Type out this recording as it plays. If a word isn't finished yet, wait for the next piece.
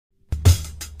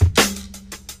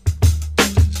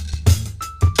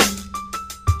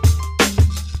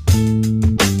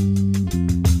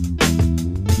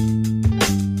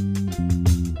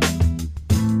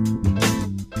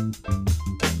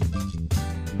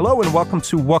Hello and welcome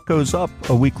to What Goes Up,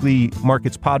 a weekly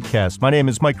markets podcast. My name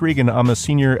is Mike Regan. I'm a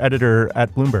senior editor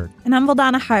at Bloomberg. And I'm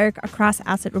Vildana Hajric, a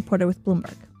cross-asset reporter with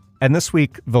Bloomberg. And this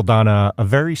week, Vildana, a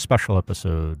very special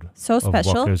episode of What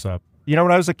Goes Up. You know,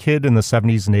 when I was a kid in the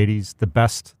 70s and 80s, the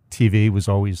best TV was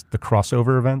always the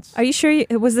crossover events. Are you sure?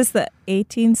 Was this the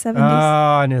 1870s?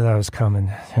 Oh, I knew that was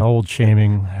coming. Old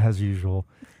shaming, as usual.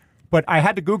 But I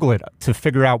had to Google it to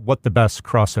figure out what the best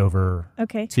crossover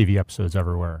TV episodes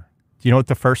ever were. Do you know what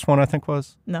the first one I think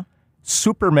was? No.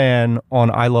 Superman on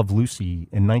I Love Lucy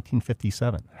in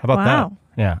 1957. How about that?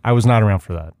 Yeah, I was not around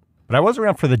for that. But I was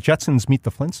around for the Jetsons Meet the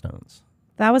Flintstones.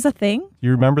 That was a thing? You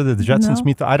remember the Jetsons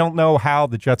Meet the... I don't know how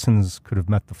the Jetsons could have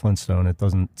met the Flintstone. It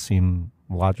doesn't seem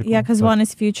logical. Yeah, because one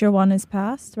is future, one is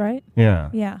past, right? Yeah.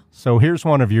 Yeah. So here's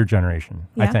one of your generation,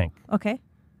 I think. Okay.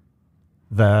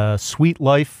 The Sweet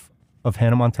Life of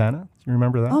Hannah Montana. Do you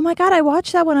remember that? Oh my God, I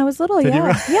watched that when I was little. Did you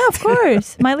really? Yeah, of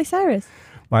course. Miley Cyrus.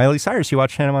 Miley Cyrus. You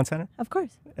watched Hannah Montana? Of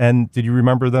course. And did you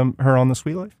remember her on The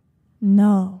Sweet Life?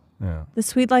 No. Yeah. The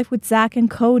Sweet Life with Zach and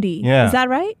Cody. Yeah. Is that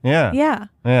right? Yeah. Yeah.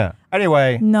 Yeah.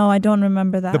 Anyway. No, I don't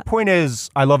remember that. The point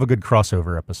is, I love a good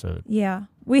crossover episode. Yeah.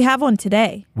 We have one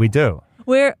today. We do.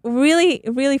 We're really,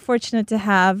 really fortunate to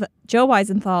have Joe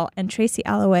Weisenthal and Tracy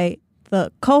Alloway,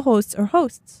 the co-hosts or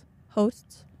hosts.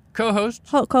 Hosts? Co-host.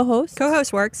 Co-host.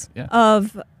 Co-host works. Yeah.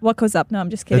 Of What Goes Up. No, I'm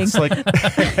just kidding. It's like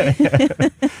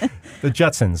the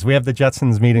Jetsons. We have the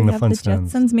Jetsons meeting the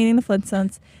Flintstones. The Jetsons meeting the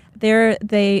Flintstones.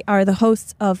 They are the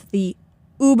hosts of the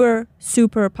uber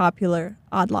super popular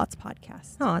Odd Lots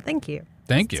podcast. Oh, thank you.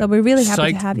 Thank you. So we're really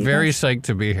happy to have you. Very guys. psyched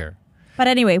to be here. But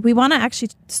anyway, we want to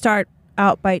actually start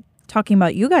out by talking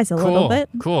about you guys a little bit.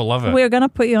 Cool. Love it. We're going to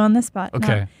put you on the spot.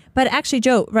 Okay. Now. But actually,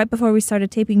 Joe, right before we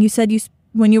started taping, you said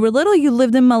when you were little, you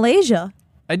lived in Malaysia.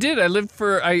 I did. I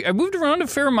moved around a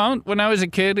fair amount when I was a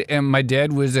kid, and my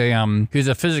dad was he was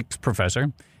a physics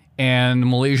professor, and the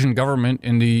Malaysian government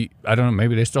I don't know,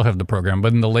 maybe they still have the program,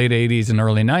 but in the late 80s and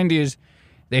early 90s,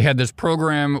 they had this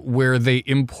program where they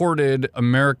imported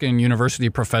American university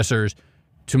professors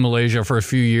to Malaysia for a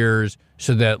few years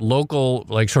so that local,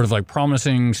 sort of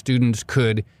promising students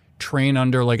could train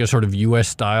under a sort of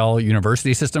U.S.-style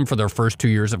university system for their first 2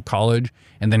 years of college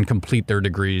and then complete their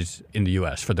degrees in the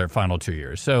U.S. for their final 2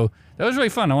 years. So that was really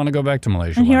fun. I want to go back to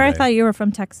Malaysia And here one I day. thought you were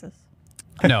from Texas.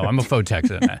 No, I'm a faux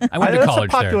Texan. I went to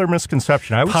college That's a popular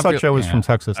misconception. I always thought Joe was from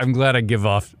Texas. I'm glad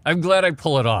I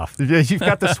pull it off. You've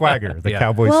got the swagger, the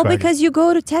cowboy well, swagger. Well, because you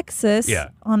go to Texas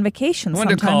on vacation I went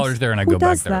to college there and I go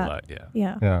back there a lot.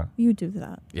 Yeah. You do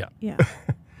that. Yeah.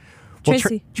 Well,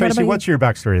 Tracy, what's your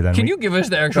backstory then? Can you give us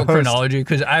the actual chronology?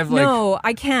 Because No,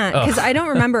 I can't, because I don't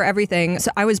remember everything.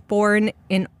 So I was born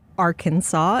in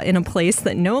Arkansas, in a place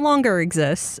that no longer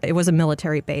exists. It was a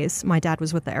military base. My dad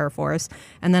was with the Air Force.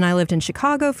 And then I lived in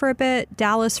Chicago for a bit,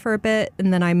 Dallas for a bit,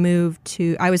 and then I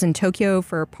was in Tokyo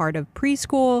for part of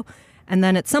preschool. And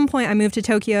then at some point I moved to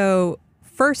Tokyo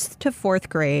 1st to 4th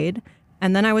grade.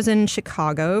 And then I was in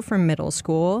Chicago for middle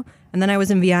school. And then I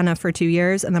was in Vienna for 2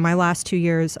 years. And then my last 2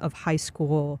 years of high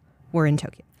school were in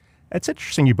Tokyo. It's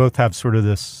interesting. You both have sort of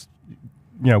this,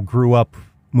 grew up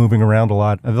moving around a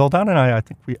lot. Vildana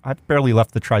and I've barely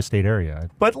left the tri-state area.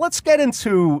 But let's get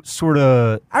into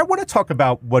I want to talk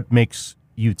about what makes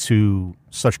you two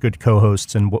such good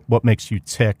co-hosts and what makes you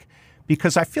tick.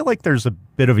 Because I feel like there's a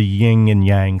bit of a yin and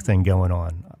yang thing going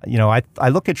on. I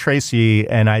look at Tracy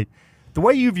and the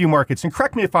way you view markets, and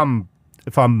correct me if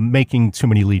I'm making too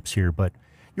many leaps here, but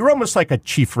you're almost like a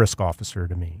chief risk officer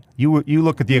to me. You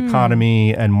look at the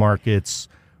economy and markets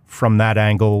from that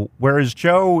angle, whereas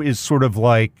Joe is sort of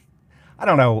like, I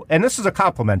don't know, and this is a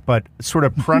compliment, but sort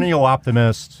of perennial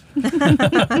optimist,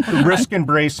 risk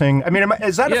embracing. I mean,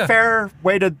 is that a fair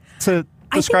way to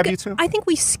describe you two? I think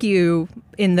we skew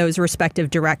in those respective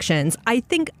directions. I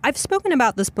think I've spoken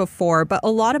about this before, but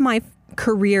a lot of my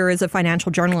career as a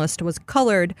financial journalist was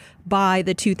colored by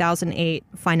the 2008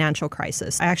 financial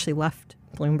crisis. I actually left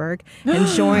Bloomberg and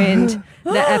joined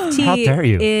the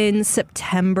FT in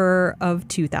September of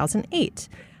 2008.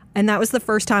 And that was the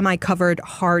first time I covered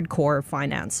hardcore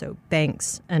finance, so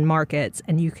banks and markets.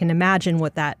 And you can imagine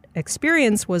what that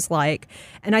experience was like.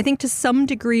 And I think to some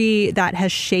degree that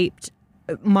has shaped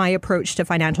my approach to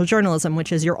financial journalism,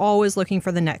 which is you're always looking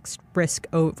for the next risk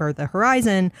over the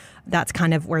horizon. That's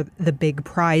kind of where the big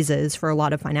prize is for a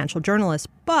lot of financial journalists.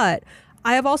 But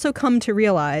I have also come to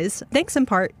realize, thanks in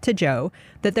part to Joe,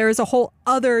 that there is a whole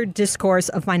other discourse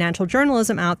of financial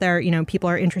journalism out there. People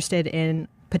are interested in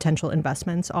potential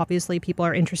investments. Obviously, people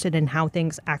are interested in how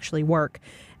things actually work.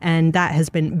 And that has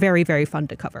been very, very fun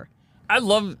to cover. I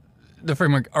love the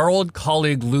framework, our old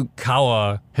colleague Luke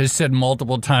Kawa has said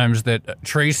multiple times that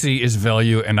Tracy is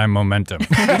value and I'm momentum,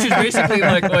 which is basically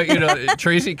like,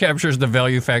 Tracy captures the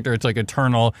value factor. It's like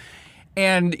eternal.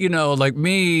 And, like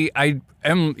me, I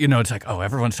am, it's like, oh,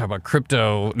 everyone's talking about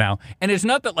crypto now. And it's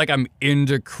not that like I'm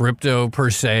into crypto per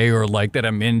se or like that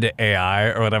I'm into AI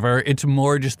or whatever. It's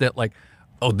more just that like,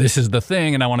 oh, this is the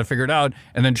thing and I want to figure it out.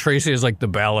 And then Tracy is like the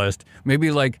ballast.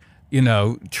 Maybe like,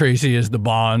 Tracy is the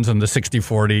bonds and the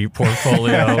 60-40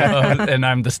 portfolio and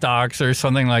I'm the stocks or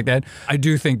something like that. I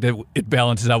do think that it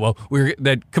balances out well.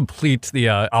 That completes the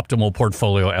optimal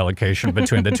portfolio allocation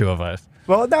between the two of us.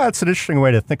 Well, no, it's an interesting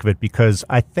way to think of it because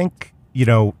I think,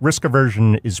 risk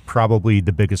aversion is probably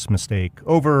the biggest mistake.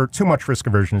 Too much risk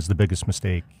aversion is the biggest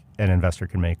mistake an investor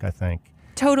can make, I think.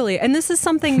 Totally. And this is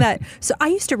something that, so I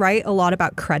used to write a lot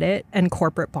about credit and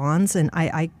corporate bonds. And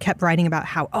I kept writing about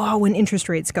how, when interest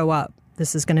rates go up,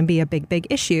 this is going to be a big, big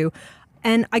issue.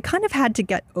 And I kind of had to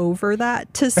get over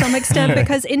that to some extent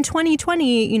because in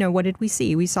 2020, what did we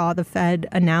see? We saw the Fed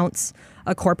announce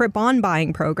a corporate bond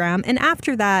buying program. And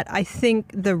after that, I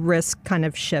think the risk kind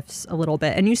of shifts a little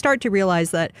bit. And you start to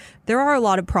realize that there are a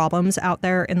lot of problems out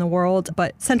there in the world,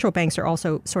 but central banks are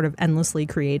also sort of endlessly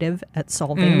creative at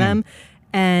solving them.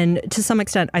 And to some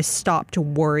extent, I stopped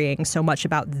worrying so much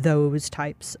about those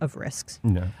types of risks.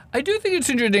 No. I do think it's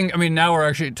interesting. I mean, now we're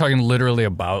actually talking literally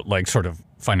about like sort of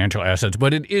financial assets,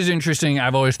 but it is interesting.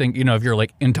 I've always think, if you're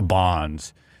like into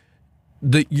bonds,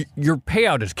 your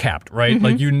payout is capped, right? Mm-hmm.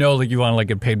 Like, you want to like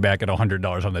get paid back at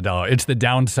 $100 on the dollar. It's the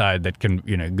downside that can,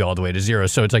 go all the way to zero.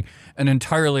 So it's like an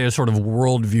entirely a sort of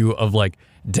worldview of like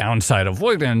downside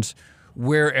avoidance.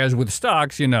 Whereas with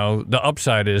stocks, the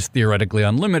upside is theoretically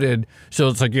unlimited. So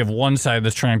it's like you have one side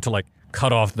that's trying to like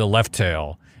cut off the left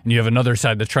tail and you have another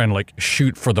side that's trying to like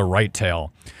shoot for the right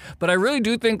tail. But I really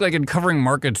do think like in covering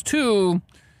markets too,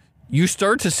 you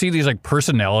start to see these like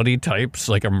personality types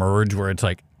like emerge where it's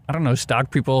like, I don't know,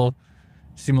 stock people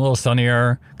seem a little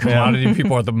sunnier. Commodity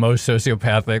people are the most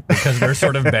sociopathic because they're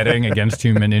sort of betting against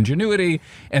human ingenuity.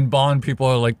 And bond people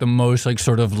are like the most like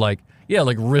sort of like,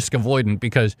 like risk avoidant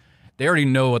because they already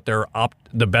know what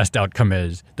the best outcome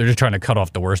is. They're just trying to cut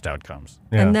off the worst outcomes.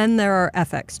 Yeah. And then there are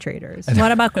FX traders.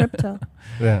 What about crypto?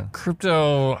 Yeah.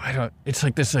 Crypto, it's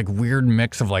like this like weird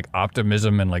mix of like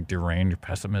optimism and like deranged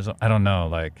pessimism. I don't know,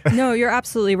 like. No, you're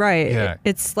absolutely right. Yeah.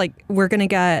 It's like we're going to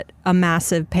get a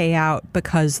massive payout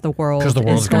because the world Because the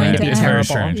world's is going to be it's terrible. very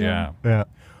strange, yeah. Yeah.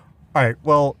 All right.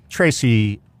 Well,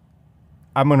 Tracy,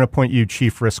 I'm going to appoint you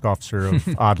Chief Risk Officer of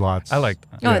Odd Lots. I like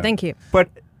that. Oh, Yeah. thank you. But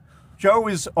Joe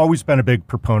has always been a big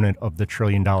proponent of the $1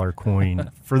 trillion coin.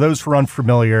 For those who are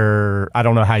unfamiliar, I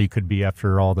don't know how you could be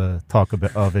after all the talk of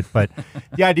it, but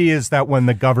the idea is that when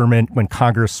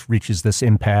Congress reaches this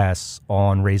impasse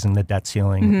on raising the debt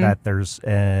ceiling, that there's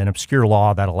an obscure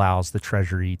law that allows the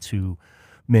Treasury to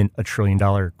mint $1 trillion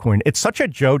coin. It's such a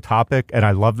Joe topic, and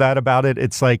I love that about it.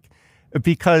 It's like,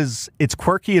 because it's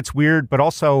quirky, it's weird, but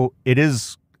also it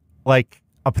is like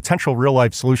a potential real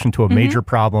life solution to a major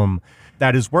problem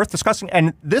that is worth discussing.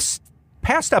 And this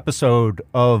past episode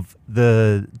of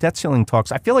the debt ceiling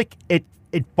talks, I feel like it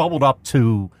bubbled up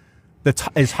to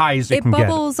as high as it can get. It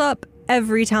bubbles up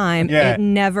every time. Yeah. It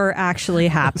never actually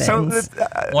happens. So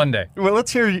One day. well,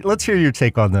 let's hear your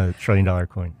take on the $1 trillion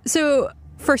coin. So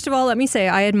first of all, let me say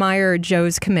I admire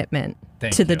Joe's commitment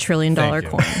Thank to the you. $1 trillion Thank you.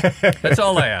 coin. That's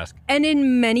all I ask. And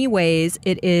in many ways,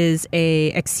 it is a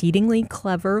exceedingly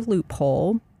clever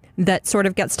loophole that sort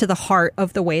of gets to the heart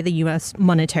of the way the U.S.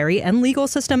 monetary and legal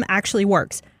system actually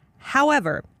works.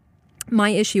 However, my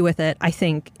issue with it, I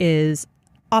think, is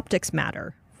optics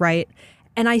matter, right?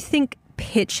 And I think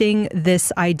pitching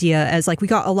this idea as like we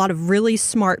got a lot of really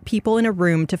smart people in a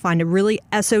room to find a really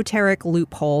esoteric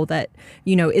loophole that,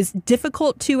 is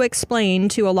difficult to explain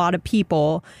to a lot of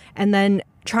people, and then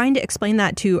trying to explain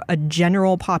that to a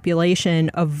general population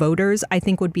of voters, I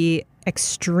think would be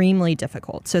extremely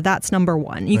difficult. So that's number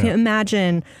one. You can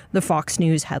imagine the Fox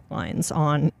News headlines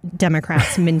on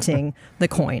Democrats minting the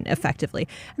coin effectively.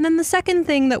 And then the second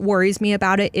thing that worries me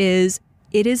about it is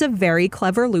a very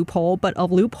clever loophole, but a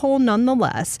loophole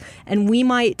nonetheless. And we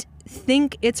might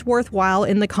think it's worthwhile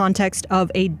in the context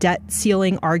of a debt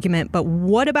ceiling argument, but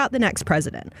what about the next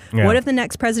president? Yeah. What if the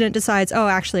next president decides, oh,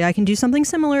 actually, I can do something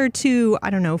similar to, I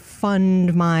don't know,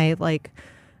 fund my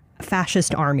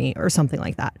fascist army or something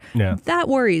like that? Yeah. That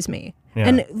worries me. Yeah.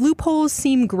 And loopholes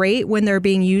seem great when they're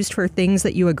being used for things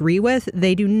that you agree with.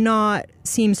 They do not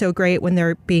seem so great when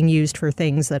they're being used for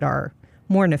things that are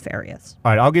more nefarious.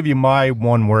 All right, I'll give you my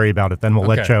one worry about it, then we'll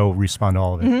let Okay. Joe respond to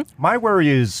all of it. My worry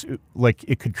is like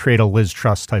it could create a Liz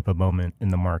Truss type of moment in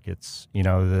the markets. You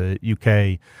know, the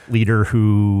UK leader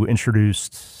who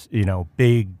introduced,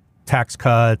 big tax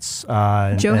cuts.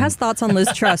 Joe has thoughts on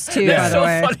Liz Truss too, by the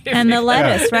way. And the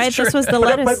lettuce, right? This was the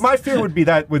lettuce. But my fear would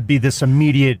be this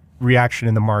immediate reaction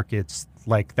in the markets,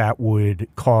 like that would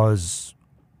cause,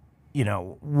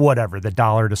 whatever, the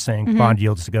dollar to sink, bond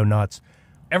yields to go nuts.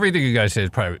 Everything you guys say is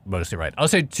probably mostly right. I'll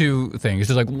say two things.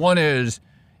 It's like one is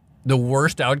the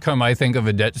worst outcome I think of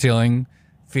a debt ceiling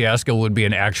fiasco would be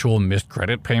an actual missed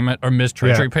credit payment or missed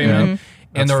treasury payment.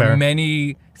 And That's there fair. are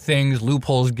many things,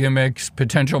 loopholes, gimmicks,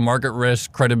 potential market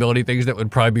risk, credibility things that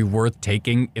would probably be worth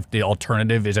taking if the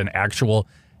alternative is an actual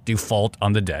default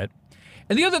on the debt.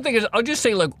 And the other thing is, I'll just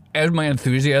say, like, as my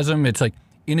enthusiasm, it's like,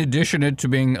 in addition to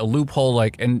being a loophole,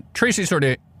 like, and Tracy sort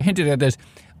of hinted at this,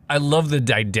 I love the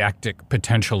didactic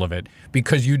potential of it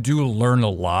because you do learn a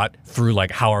lot through like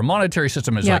how our monetary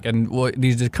system is like, and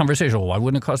these conversations. Why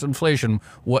wouldn't it cause inflation?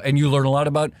 And you learn a lot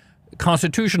about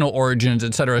constitutional origins,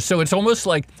 et cetera. So it's almost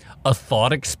like a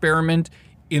thought experiment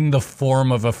in the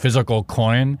form of a physical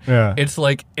coin. Yeah. It's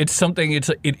like it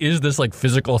is this like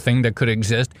physical thing that could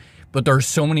exist. But there are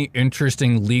so many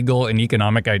interesting legal and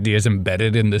economic ideas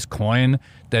embedded in this coin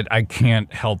that I can't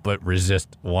help but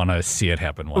want to see it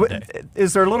happen one day.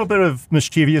 Is there a little bit of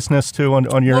mischievousness too on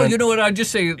your Well, end? you know what? I'd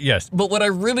just say yes. But what I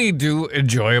really do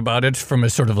enjoy about it from a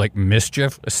sort of like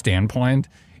mischief standpoint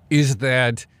is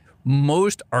that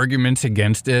most arguments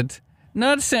against it,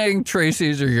 not saying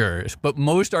Tracy's or yours, but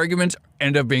most arguments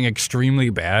end up being extremely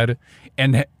bad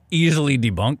and easily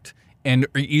debunked and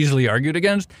easily argued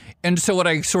against. And so what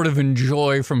I sort of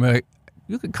enjoy from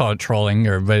you could call it trolling,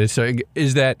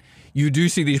 is that you do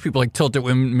see these people like tilt at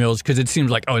windmills because it seems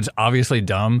like, it's obviously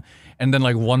dumb. And then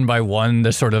like one by one,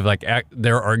 the sort of like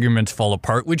their arguments fall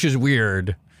apart, which is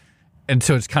weird. And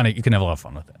so it's kind of, you can have a lot of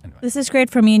fun with it. Anyway. This is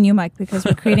great for me and you, Mike, because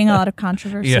we're creating a lot of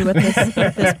controversy with this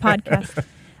podcast.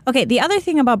 Okay, the other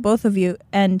thing about both of you,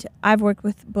 and I've worked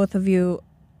with both of you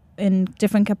in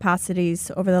different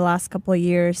capacities over the last couple of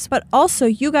years, but also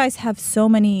you guys have so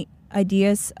many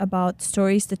ideas about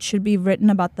stories that should be written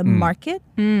about the market,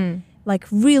 like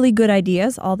really good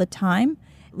ideas all the time.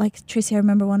 Like Tracy, I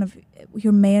remember one of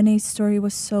your mayonnaise story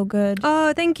was so good.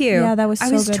 Oh, thank you. Yeah, that was so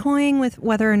I was good. toying with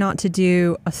whether or not to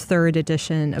do a third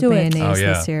edition of Do it. mayonnaise Oh,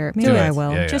 yeah. this year. Do Maybe it. I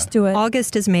will. Yeah. Just do it.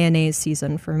 August is mayonnaise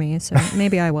season for me, so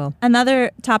maybe I will.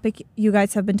 Another topic you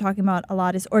guys have been talking about a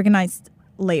lot is organized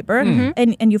labor.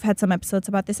 And you've had some episodes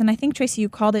about this. And I think, Tracy, you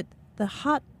called it the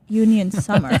hot union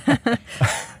summer.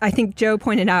 I think Joe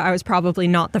pointed out I was probably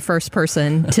not the first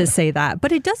person to say that.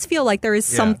 But it does feel like there is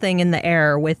something in the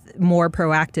air with more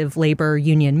proactive labor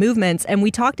union movements. And we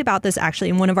talked about this actually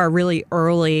in one of our really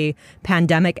early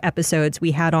pandemic episodes.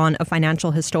 We had on a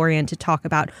financial historian to talk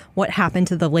about what happened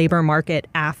to the labor market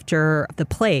after the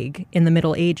plague in the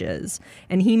Middle Ages.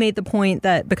 And he made the point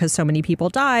that because so many people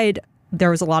died,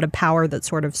 there was a lot of power that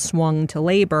sort of swung to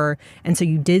labor. And so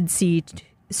you did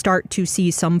start to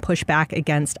see some pushback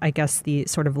against, I guess, the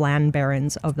sort of land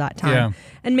barons of that time. Yeah.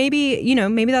 And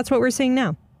maybe that's what we're seeing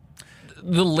now.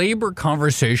 The labor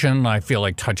conversation, I feel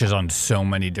like, touches on so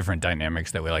many different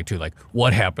dynamics that we like to, like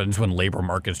what happens when labor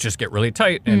markets just get really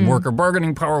tight and worker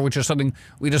bargaining power, which is something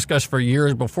we discussed for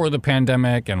years before the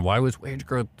pandemic, and why was wage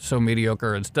growth so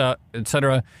mediocre and stuff, et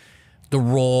cetera. The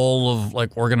role of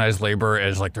like organized labor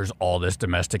as like there's all this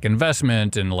domestic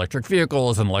investment in electric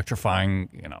vehicles and electrifying,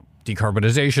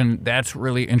 decarbonization. That's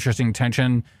really interesting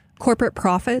tension. Corporate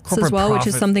profits as well, which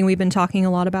is something we've been talking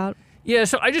a lot about. Yeah,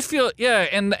 so I just feel,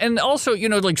 and also,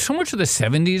 like so much of the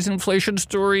 70s inflation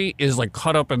story is like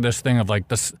caught up in this thing of like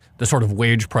the sort of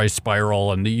wage price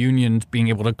spiral and the unions being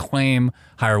able to claim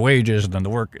higher wages and then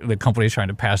the companies trying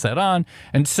to pass that on.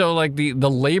 And so like the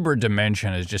labor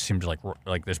dimension just seems like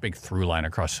this big through line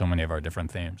across so many of our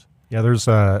different themes. Yeah, there's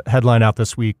a headline out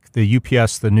this week. The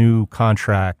UPS, the new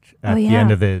contract, at the end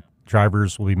of it,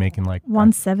 drivers will be making like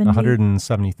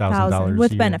 $170,000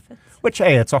 with benefits. Which,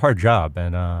 hey, it's a hard job,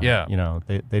 and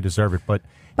they deserve it. But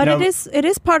it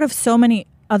is part of so many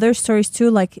other stories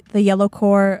too, like the Yellow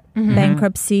Core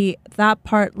bankruptcy. That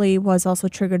partly was also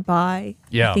triggered by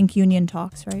I think union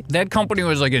talks, right? That company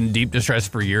was like in deep distress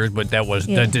for years, but that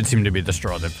did seem to be the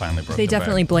straw that finally broke. They the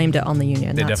definitely back. blamed it on the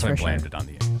union. They that's definitely for blamed sure. it on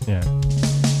the union. Yeah.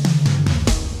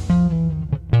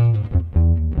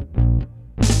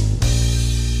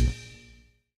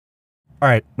 All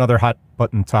right, another hot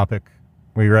button topic.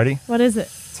 Are you ready? What is it?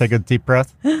 Take a deep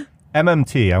breath.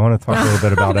 MMT. I want to talk a little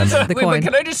bit about MMT. The Wait, coin. but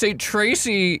can I just say,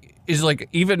 Tracy is like,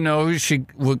 even though she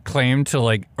would claim to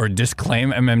like or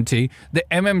disclaim MMT, the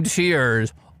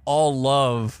MMTers all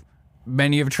love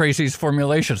many of Tracy's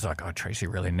formulations. Like, oh, Tracy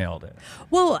really nailed it.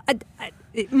 Well,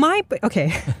 here's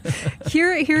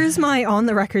my on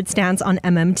the record stance on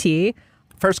MMT.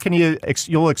 First, can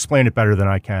you'll explain it better than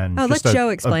I can. Oh, let Joe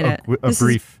explain it. A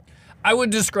brief. I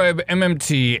would describe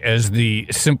MMT as the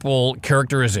simple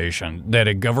characterization that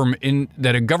a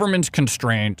government's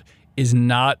constraint is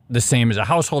not the same as a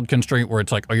household constraint, where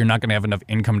it's like, oh, you're not going to have enough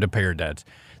income to pay your debts.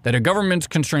 That a government's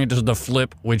constraint is the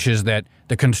flip, which is that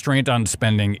the constraint on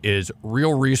spending is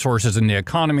real resources in the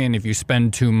economy, and if you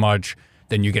spend too much,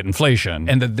 then you get inflation,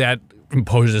 and that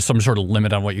imposes some sort of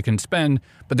limit on what you can spend.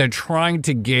 But they're trying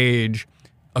to gauge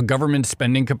a government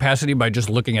spending capacity by just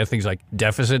looking at things like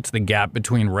deficits. The gap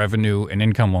between revenue and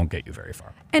income won't get you very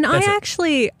far. And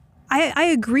I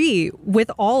agree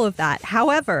with all of that.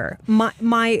 However,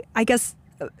 I guess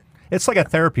it's like a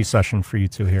therapy session for you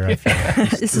two here. I feel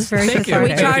like. This is very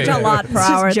cathartic. We charge a lot per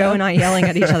hour. It's just Joe and I yelling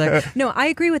at each other. No, I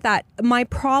agree with that. My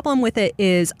problem with it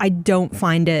is I don't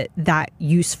find it that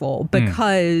useful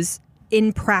because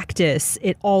in practice,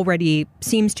 it already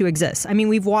seems to exist. I mean,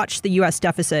 we've watched the U.S.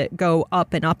 deficit go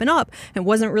up and up and up. It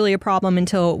wasn't really a problem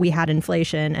until we had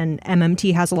inflation, and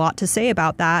MMT has a lot to say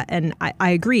about that, and I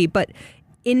agree. But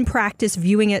in practice,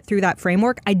 viewing it through that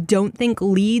framework, I don't think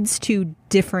leads to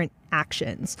different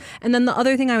actions. And then the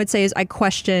other thing I would say is I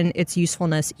question its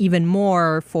usefulness even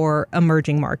more for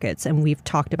emerging markets, and we've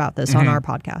talked about this on our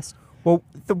podcast. Well,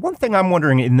 the one thing I'm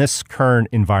wondering in this current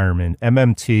environment,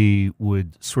 MMT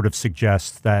would sort of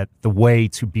suggest that the way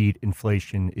to beat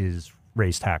inflation is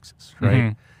raise taxes,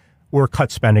 right? Or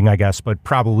cut spending, I guess, but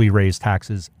probably raise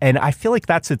taxes. And I feel like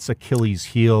that's its Achilles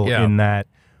heel in that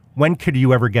when could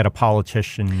you ever get a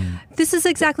politician? This is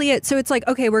exactly it. So it's like,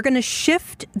 okay, we're going to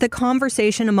shift the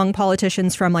conversation among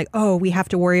politicians from like, oh, we have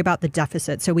to worry about the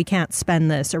deficit, so we can't spend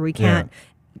this or we can't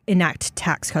enact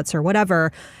tax cuts or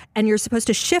whatever. And you're supposed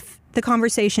to shift the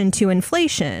conversation to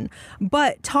inflation.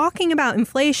 But talking about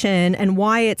inflation and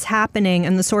why it's happening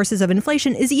and the sources of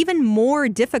inflation is even more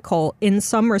difficult in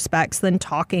some respects than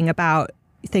talking about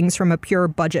things from a pure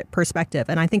budget perspective.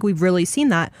 And I think we've really seen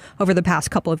that over the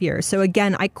past couple of years. So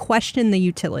again, I question the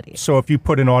utility. So if you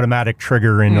put an automatic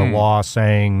trigger in a law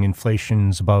saying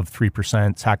inflation's above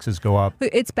 3%, taxes go up.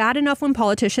 It's bad enough when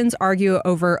politicians argue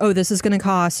over, oh, this is going to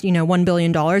cost, $1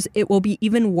 billion. It will be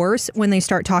even worse when they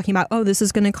start talking about, oh, this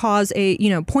is going to cause a,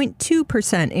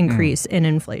 0.2% increase in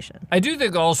inflation. I do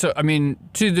think also, I mean,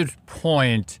 to the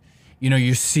point,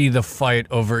 you see the fight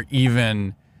over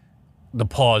even the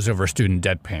pause over student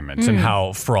debt payments and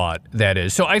how fraught that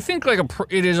is. So I think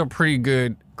it is a pretty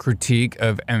good critique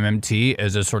of MMT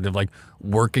as a sort of like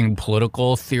working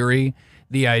political theory.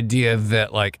 The idea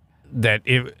that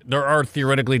there are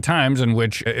theoretically times in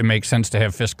which it makes sense to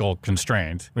have fiscal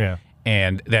constraint. Yeah.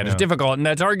 And that is difficult. And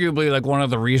that's arguably like one of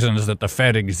the reasons that the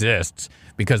Fed exists,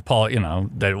 because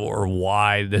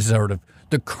why this sort of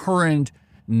the current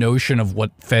notion of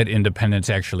what Fed independence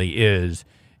actually is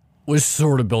was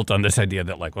sort of built on this idea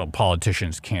that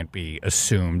politicians can't be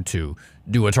assumed to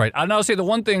do what's right. And I'll say the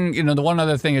one thing, the one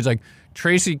other thing is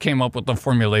Tracy came up with the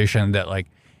formulation that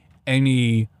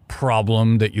any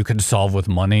problem that you can solve with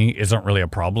money isn't really a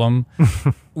problem,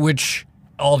 which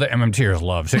all the MMTers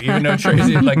love. So even though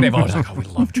Tracy, they've always oh, we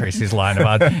love Tracy's line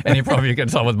about any problem you can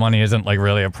solve with money isn't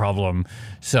really a problem.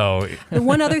 So the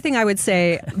one other thing I would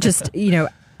say, just,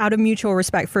 out of mutual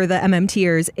respect for the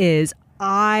MMTers is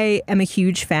I am a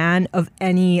huge fan of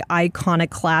any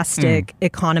iconoclastic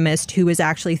economist who is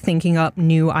actually thinking up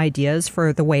new ideas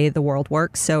for the way the world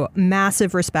works. So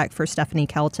massive respect for Stephanie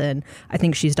Kelton. I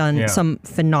think she's done some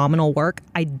phenomenal work.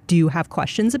 I do have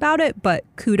questions about it, but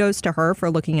kudos to her for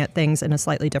looking at things in a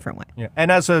slightly different way. Yeah.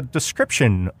 And as a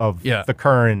description of the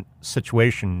current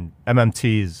situation,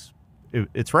 MMT is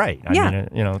it's right. I mean,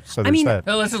 so there's that.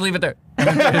 No, let's just leave it there.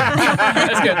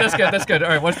 That's good. All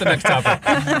right, what's the next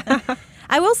topic?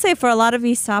 I will say for a lot of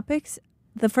these topics,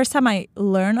 the first time I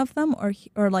learn of them or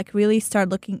really start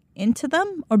looking into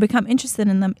them or become interested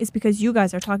in them is because you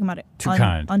guys are talking about it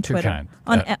on Twitter.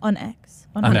 On X.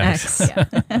 On X.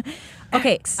 Yeah.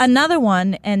 Okay, another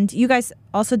one, and you guys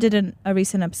also did a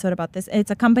recent episode about this. It's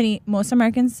a company most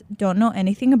Americans don't know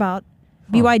anything about.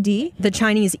 BYD, the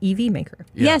Chinese EV maker.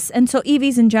 Yeah. Yes, and so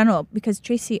EVs in general, because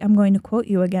Tracy, I'm going to quote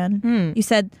you again. You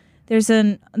said there's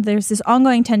this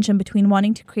ongoing tension between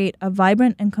wanting to create a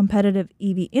vibrant and competitive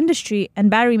EV industry and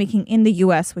battery making in the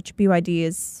U.S., which BYD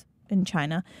is in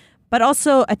China, but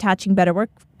also attaching better work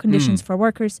conditions for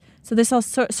workers. So this all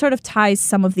sort of ties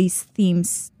some of these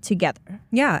themes together.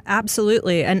 Yeah,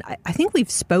 absolutely. And I think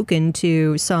we've spoken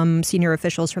to some senior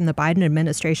officials from the Biden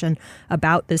administration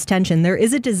about this tension. There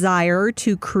is a desire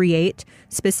to create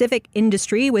specific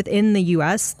industry within the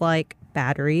U.S., like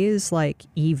batteries, like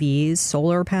EVs,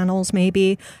 solar panels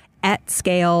maybe, at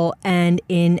scale and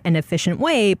in an efficient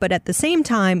way. But at the same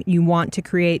time, you want to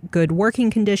create good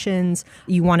working conditions.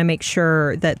 You want to make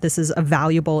sure that this is a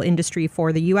valuable industry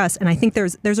for the U.S. And I think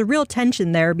there's a real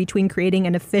tension there between creating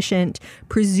an efficient,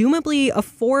 presumably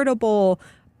affordable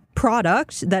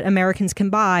product that Americans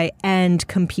can buy and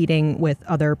competing with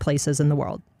other places in the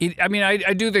world.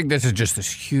 I do think this is just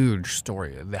this huge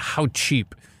story of how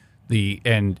cheap the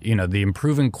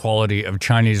improving quality of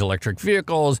Chinese electric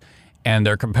vehicles and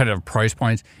their competitive price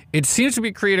points. It seems to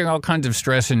be creating all kinds of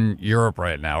stress in Europe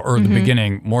right now, or the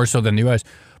beginning more so than the U.S.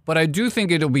 But I do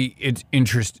think it's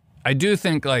interesting. I do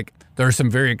think like there are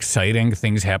some very exciting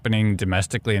things happening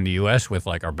domestically in the U.S. with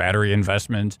like our battery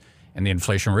investments and the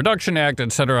Inflation Reduction Act,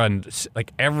 et cetera. And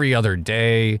like every other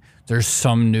day, there's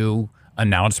some new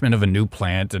announcement of a new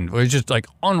plant, and it's just like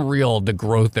unreal the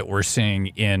growth that we're seeing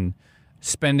in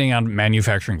spending on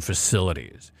manufacturing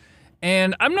facilities.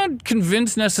 And I'm not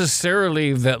convinced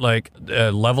necessarily that like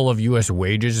the level of U.S.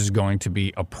 wages is going to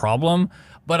be a problem,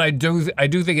 but I do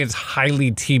think it's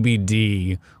highly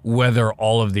TBD whether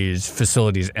all of these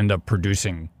facilities end up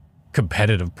producing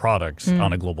competitive products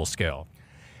on a global scale.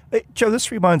 Joe,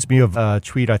 this reminds me of a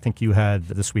tweet I think you had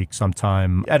this week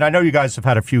sometime. And I know you guys have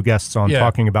had a few guests on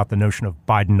talking about the notion of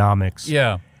Bidenomics.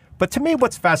 Yeah. But to me,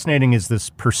 what's fascinating is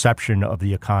this perception of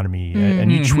the economy.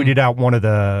 And you tweeted out one of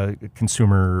the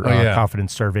consumer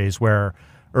confidence surveys or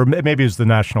maybe it was the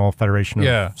National Federation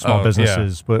of Small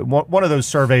Businesses, but one of those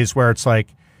surveys where it's like,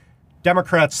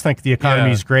 Democrats think the economy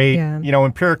is great. Yeah. You know,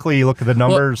 empirically, you look at the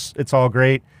numbers, it's all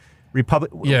great. But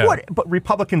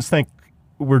Republicans think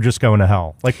we're just going to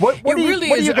hell. Like, how do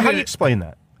you explain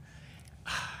that?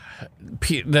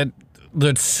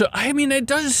 It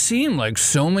does seem like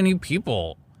so many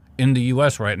people in the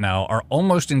U.S. right now are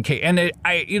almost in case, and the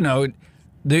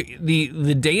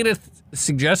data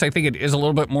suggests I think it is a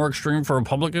little bit more extreme for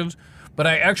Republicans, but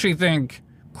I actually think,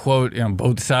 quote,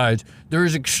 both sides, there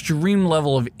is extreme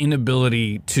level of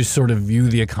inability to sort of view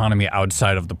the economy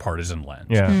outside of the partisan lens.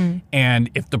 Yeah.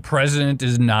 And if the president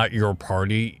is not your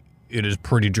party, it is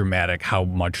pretty dramatic how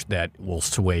much that will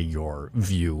sway your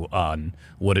view on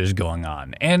what is going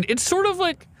on. And it's sort of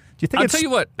like, do you think tell you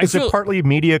what, is it partly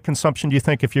media consumption? Do you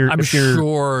think if you're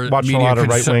sure watching a lot of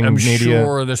right-wing media? I'm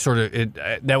sure the sort of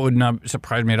that would not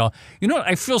surprise me at all. You know what?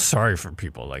 I feel sorry for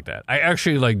people like that. I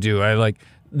actually do. I like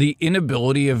the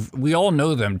inability of, we all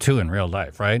know them too in real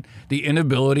life, right? The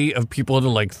inability of people to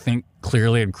like think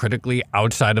clearly and critically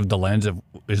outside of the lens of,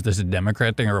 is this a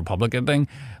Democrat thing or a Republican thing?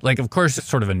 Like, of course, it's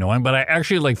sort of annoying, but I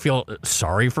actually feel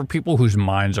sorry for people whose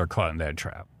minds are caught in that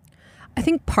trap. I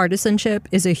think partisanship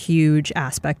is a huge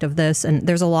aspect of this, and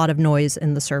there's a lot of noise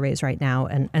in the surveys right now,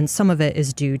 and some of it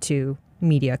is due to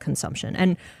media consumption.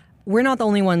 And we're not the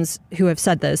only ones who have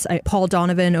said this. Paul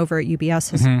Donovan over at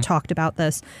UBS has talked about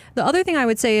this. The other thing I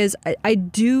would say is I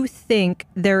do think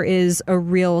there is a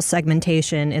real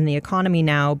segmentation in the economy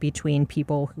now between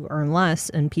people who earn less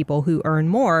and people who earn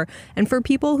more. And for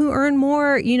people who earn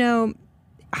more,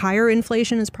 higher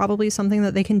inflation is probably something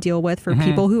that they can deal with. For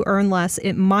people who earn less,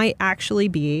 it might actually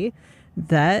be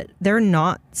that they're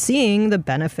not seeing the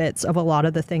benefits of a lot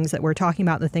of the things that we're talking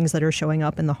about, the things that are showing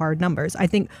up in the hard numbers. I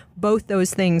think both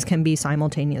those things can be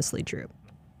simultaneously true.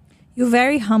 You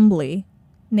very humbly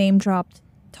name-dropped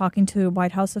talking to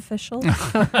White House officials.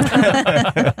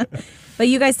 But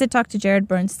you guys did talk to Jared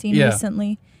Bernstein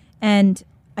recently, and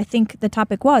I think the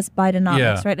topic was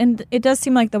Bidenomics, right? And it does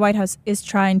seem like the White House is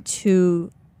trying to...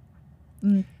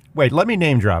 Wait, let me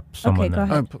name drop someone. Okay, go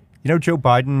ahead. You know, Joe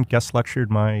Biden guest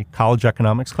lectured my college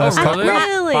economics class. Oh, really?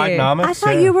 Really? Bidenomics. I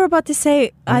thought you were about to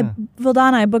say,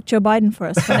 Vildana, I booked Joe Biden for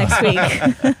us for next week.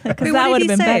 Because that would have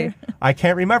been better. I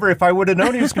can't remember. If I would have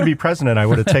known he was going to be president, I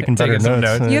would have taken better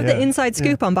notes. You have the inside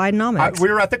scoop on Bidenomics. I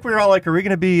think we were all like, are we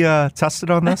going to be tested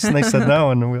on this? And they said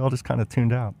no, and we all just kind of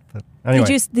tuned out. But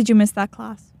anyway. Did you miss that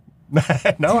class?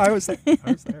 No, I was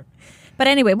there. But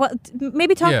anyway,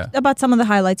 maybe talk about some of the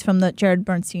highlights from the Jared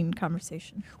Bernstein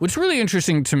conversation. What's really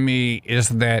interesting to me is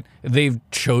that they've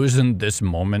chosen this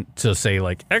moment to say,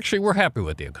 like, actually, we're happy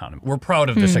with the economy. We're proud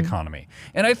of this economy.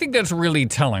 And I think that's really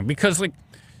telling because, like,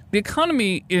 the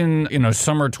economy in,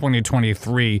 summer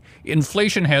 2023,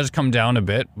 inflation has come down a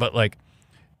bit, but, like,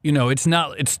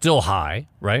 it's still high,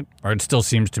 right? Or it still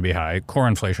seems to be high. Core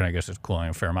inflation, I guess, is cooling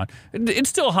a fair amount. It's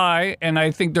still high, and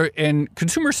I think and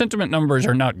consumer sentiment numbers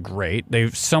are not great.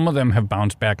 Some of them have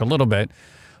bounced back a little bit,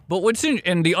 but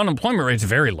and the unemployment rate's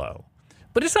very low.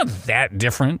 But it's not that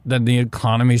different than the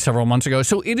economy several months ago.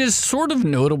 So it is sort of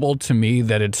notable to me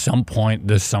that at some point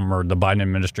this summer, the Biden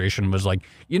administration was like,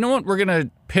 you know what, we're going to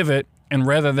pivot, and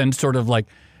rather than sort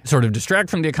of distract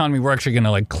from the economy, we're actually going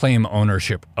to claim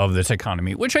ownership of this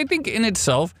economy, which I think in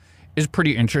itself is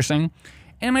pretty interesting.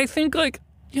 And I think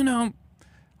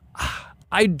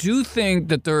I do think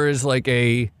that there is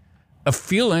a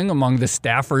feeling among the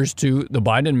staffers to the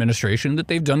Biden administration that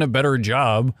they've done a better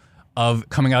job of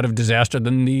coming out of disaster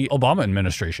than the Obama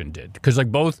administration did. Because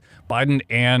both Biden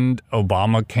and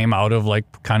Obama came out of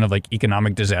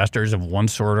economic disasters of one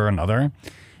sort or another.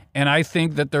 And I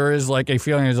think that there is a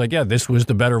feeling this was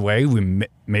the better way.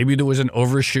 Maybe there was an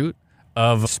overshoot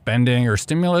of spending or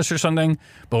stimulus or something,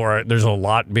 but there's a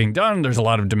lot being done. There's a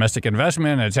lot of domestic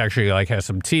investment. And it's actually has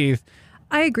some teeth.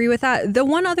 I agree with that. The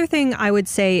one other thing I would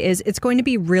say is it's going to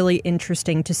be really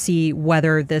interesting to see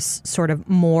whether this sort of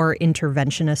more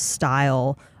interventionist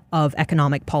style of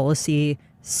economic policy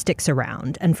sticks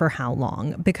around and for how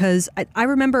long. Because I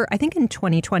remember, I think in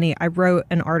 2020, I wrote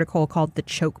an article called The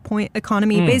Choke Point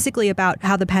Economy, basically about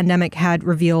how the pandemic had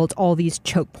revealed all these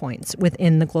choke points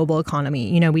within the global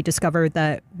economy. We discovered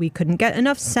that we couldn't get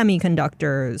enough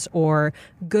semiconductors, or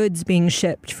goods being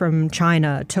shipped from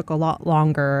China took a lot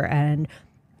longer, and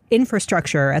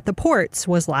infrastructure at the ports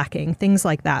was lacking, things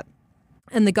like that.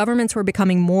 And the governments were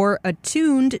becoming more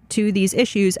attuned to these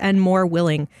issues and more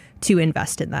willing to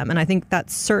invest in them. And I think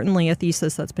that's certainly a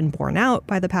thesis that's been borne out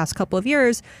by the past couple of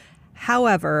years.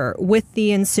 However, with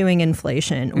the ensuing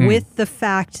inflation, with the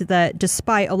fact that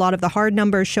despite a lot of the hard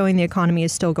numbers showing the economy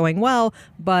is still going well,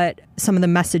 but some of the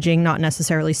messaging not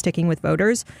necessarily sticking with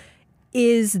voters,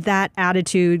 is that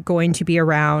attitude going to be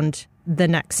around the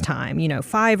next time,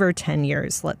 5 or 10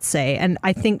 years, let's say? And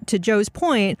I think to Joe's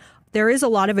point, there is a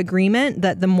lot of agreement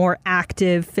that the more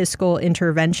active fiscal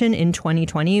intervention in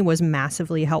 2020 was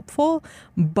massively helpful,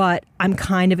 but I'm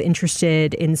kind of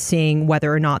interested in seeing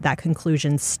whether or not that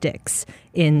conclusion sticks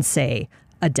in, say,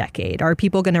 a decade. Are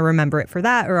people going to remember it for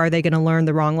that, or are they going to learn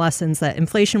the wrong lessons that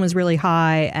inflation was really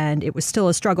high and it was still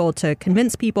a struggle to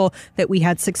convince people that we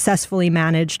had successfully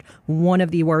managed one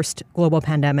of the worst global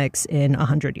pandemics in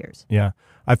 100 years? Yeah.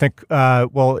 I think,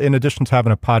 in addition to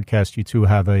having a podcast, you two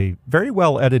have a very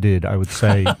well edited, I would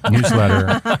say,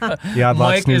 newsletter. Yeah,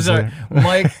 Mike is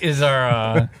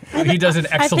our he does an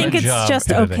excellent job. I think it's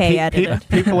just okay edited.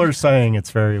 People are saying it's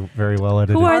very, very well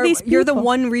edited. Who are these people? You're the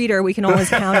one reader we can always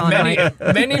count on.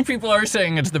 Many people are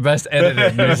saying it's the best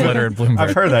edited newsletter at Bloomberg.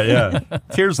 I've heard that, yeah.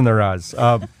 Tears in their eyes.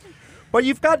 But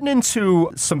you've gotten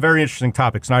into some very interesting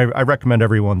topics, and I recommend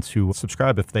everyone to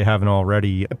subscribe if they haven't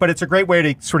already. But it's a great way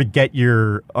to sort of get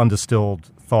your undistilled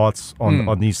thoughts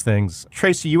on these things.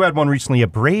 Tracy, you had one recently, A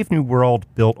Brave New World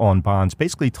Built on Bonds,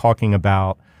 basically talking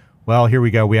about, well, here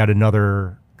we go. We had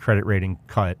another credit rating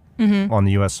cut on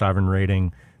the U.S. sovereign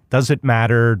rating. Does it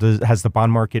matter? Has the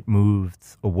bond market moved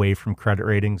away from credit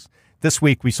ratings? This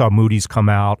week, we saw Moody's come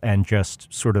out and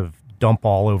just sort of dump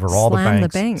all over all the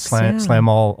banks. Slam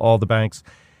all the banks.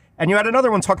 And you had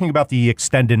another one talking about the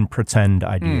extend and pretend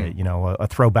idea, a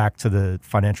throwback to the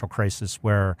financial crisis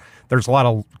where there's a lot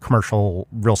of commercial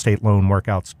real estate loan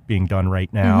workouts being done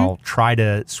right now. Try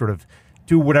to sort of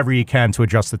do whatever you can to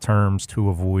adjust the terms to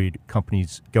avoid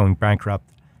companies going bankrupt.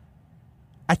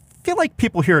 I feel like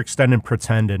people hear extend and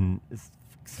pretend and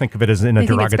think of it as in a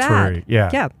derogatory.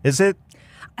 Yeah. Is it?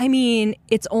 I mean,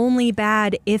 it's only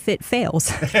bad if it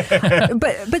fails.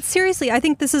 But seriously, I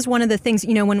think this is one of the things,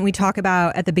 when we talk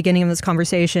about at the beginning of this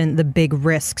conversation, the big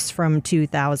risks from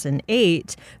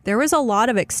 2008, there was a lot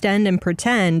of extend and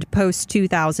pretend post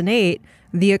 2008.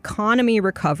 The economy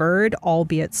recovered,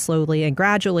 albeit slowly and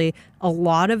gradually. A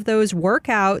lot of those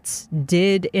workouts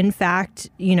did, in fact,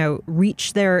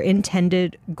 reach their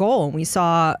intended goal. We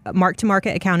saw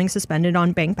mark-to-market accounting suspended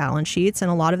on bank balance sheets, and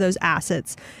a lot of those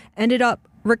assets ended up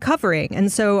recovering.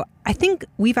 And so I think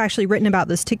we've actually written about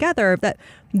this together, that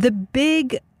the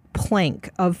big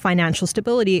plank of financial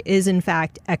stability is, in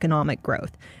fact, economic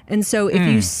growth. And so if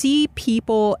you see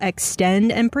people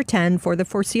extend and pretend for the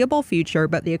foreseeable future,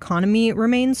 but the economy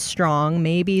remains strong,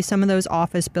 maybe some of those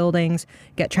office buildings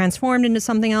get transformed into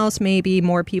something else, maybe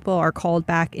more people are called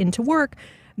back into work,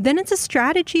 then it's a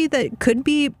strategy that could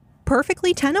be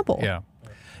perfectly tenable. Yeah,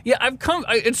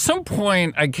 at some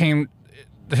point I came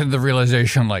to the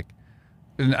realization, I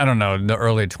don't know, in the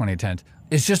early 2010s,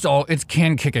 it's just it's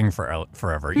can kicking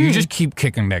forever. You just keep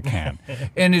kicking that can.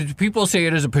 And people say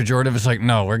it as a pejorative. It's like,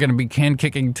 no, we're going to be can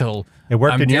kicking till it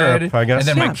worked I'm in dead, Europe, I guess.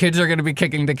 And then my kids are going to be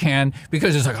kicking the can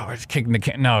because it's like, oh, we're just kicking the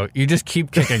can. No, you just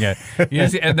keep kicking it.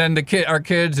 And then our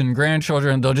kids and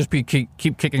grandchildren, they'll just be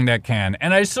keep kicking that can.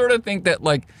 And I sort of think that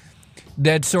like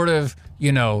that sort of,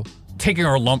 taking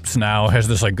our lumps now has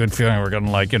this like good feeling we're going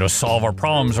to like, solve our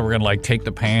problems and we're going to like take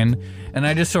the pain. And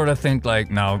I just sort of think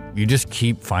like, no, you just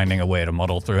keep finding a way to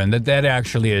muddle through. And that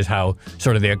actually is how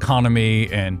sort of the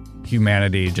economy and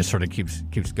humanity just sort of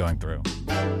keeps going through.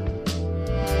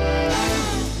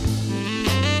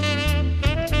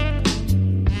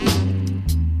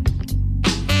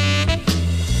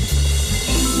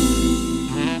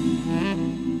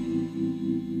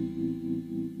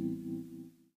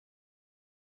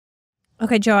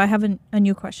 Okay, Joe, I have a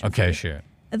new question. Okay, sure.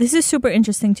 This is super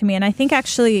interesting to me, and I think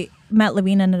actually Matt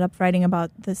Levine ended up writing about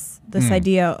this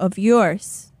idea of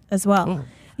yours as well. Oh.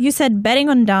 You said betting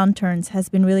on downturns has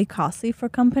been really costly for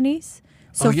companies.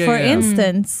 So for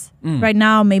instance, right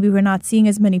now maybe we're not seeing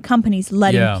as many companies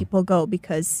letting people go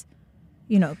because,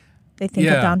 they think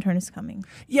a downturn is coming.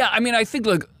 Yeah, I mean, I think,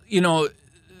 look,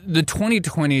 the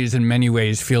 2020s in many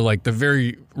ways feel like the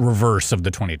very reverse of the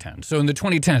 2010s. So in the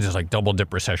 2010s, it's like double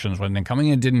dip recessions when they're coming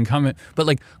in, didn't come in. But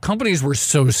like companies were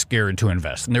so scared to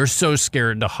invest and they're so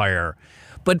scared to hire.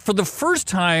 But for the first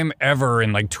time ever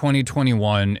in like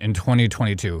 2021 and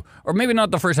 2022, or maybe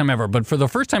not the first time ever, but for the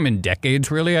first time in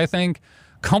decades, really, I think,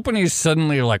 companies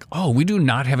suddenly are like, oh, we do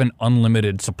not have an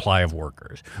unlimited supply of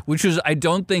workers, which is, I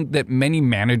don't think that many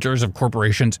managers of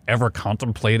corporations ever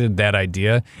contemplated that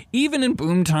idea, even in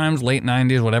boom times, late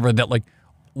 90s, whatever, that like,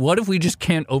 what if we just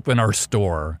can't open our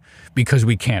store because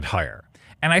we can't hire?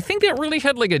 And I think that really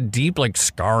had like a deep, like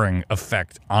scarring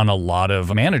effect on a lot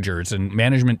of managers and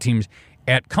management teams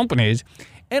at companies.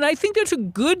 And I think that's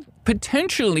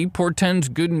potentially portends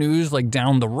good news like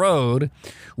down the road,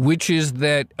 which is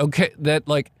that,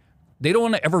 like they don't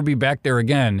want to ever be back there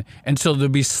again. And so they'll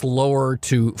be slower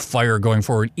to fire going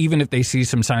forward, even if they see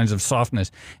some signs of softness.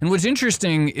 And what's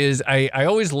interesting is I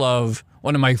always love,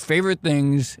 one of my favorite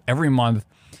things every month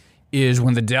is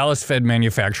when the Dallas Fed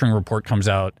manufacturing report comes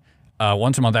out.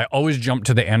 Once a month, I always jump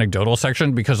to the anecdotal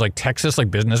section because like Texas, like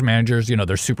business managers,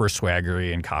 they're super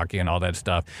swaggery and cocky and all that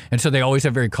stuff. And so they always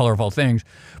have very colorful things.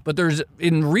 But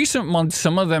in recent months,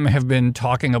 some of them have been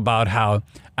talking about how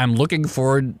I'm looking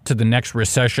forward to the next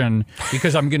recession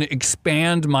because I'm going to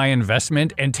expand my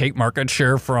investment and take market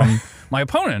share from my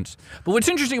opponents. But what's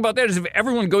interesting about that is if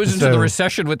everyone goes into the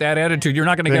recession with that attitude, you're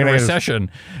not going to get a recession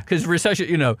because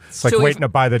recession, It's like waiting to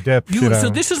buy the dip. So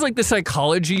this is like the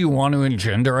psychology you want to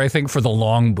engender, I think, for the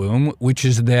long boom, which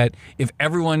is that if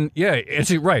everyone,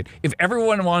 it's right. If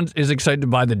everyone is excited to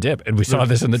buy the dip, and we saw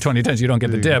this in the 2010s, you don't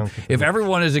get the dip. If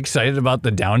everyone is excited about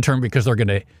the downturn because they're going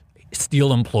to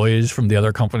steal employees from the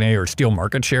other company or steal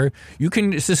market share, you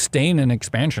can sustain an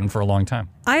expansion for a long time.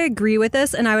 I agree with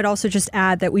this, and I would also just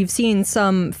add that we've seen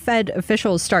some Fed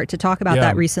officials start to talk about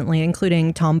that recently,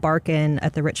 including Tom Barkin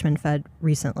at the Richmond Fed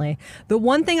recently. The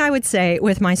one thing I would say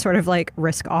with my sort of like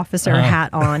risk officer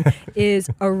hat on is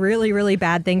a really, really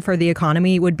bad thing for the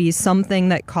economy would be something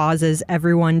that causes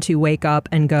everyone to wake up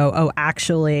and go, oh,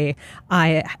 actually,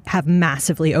 I have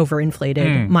massively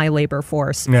overinflated my labor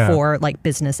force for like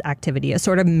business activity. A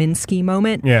sort of Minsky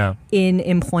moment in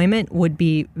employment would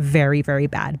be very, very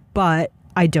bad. But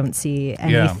I don't see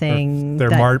anything.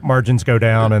 Their margins go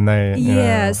down and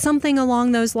they... something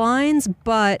along those lines.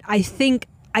 But I think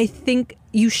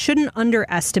you shouldn't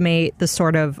underestimate the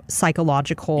sort of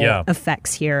psychological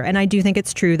effects here. And I do think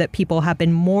it's true that people have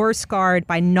been more scarred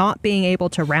by not being able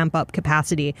to ramp up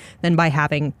capacity than by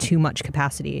having too much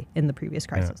capacity in the previous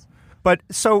crisis. But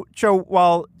so, Joe,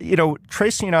 while,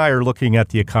 Tracy and I are looking at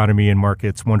the economy and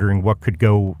markets, wondering what could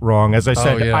go wrong, as I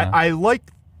said, I like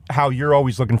how you're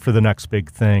always looking for the next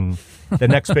big thing, the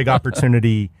next big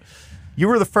opportunity. You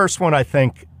were the first one, I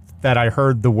think, that I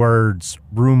heard the words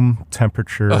room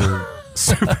temperature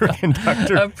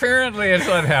superconductor. Apparently, it's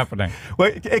not happening.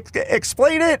 Well,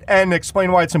 explain it and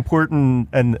explain why it's important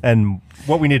and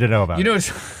what we need to know about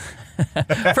it.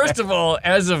 First of all,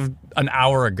 as of an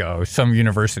hour ago, some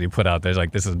university put out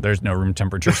there's no room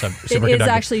temperature superconductor. It is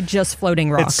actually just floating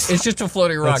rocks. It's just a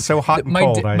floating rock. It's so hot and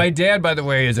cold. My dad, by the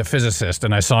way, is a physicist,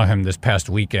 and I saw him this past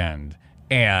weekend.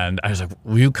 And I was like,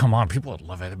 will you come on? People would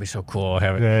love it. It'd be so cool.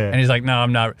 Have it. And he's like, no,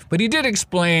 I'm not. But he did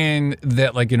explain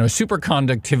that,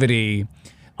 superconductivity,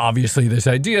 obviously this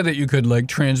idea that you could,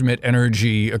 transmit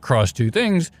energy across two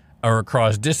things or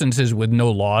across distances with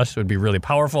no loss would be really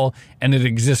powerful. And it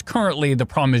exists currently. The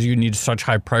problem is you need such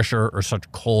high pressure or such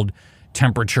cold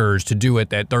temperatures to do it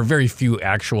that there are very few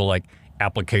actual,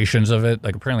 applications of it.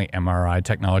 Like apparently MRI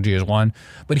technology is one.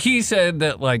 But he said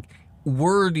that like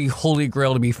were the holy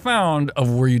grail to be found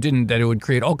of where you didn't, that it would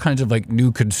create all kinds of like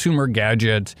new consumer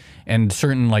gadgets and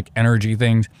certain like energy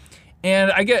things.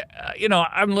 And I get,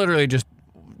 I'm literally just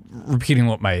repeating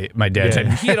what my dad said.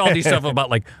 He had all these stuff about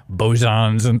like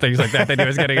bosons and things like that he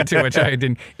was getting into, which I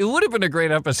didn't. It would have been a great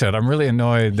episode. I'm really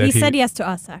annoyed that he said yes to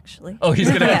us, actually. Oh,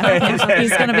 he's gonna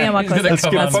he's gonna be on what goes up.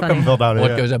 That's funny.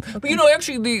 What goes up. But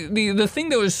actually the thing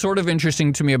that was sort of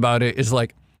interesting to me about it is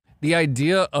like the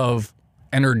idea of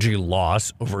energy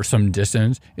loss over some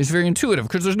distance is very intuitive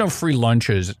because there's no free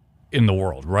lunches in the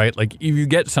world, right? Like if you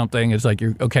get something, it's like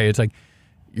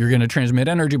you're going to transmit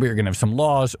energy, but you're going to have some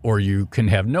loss, or you can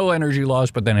have no energy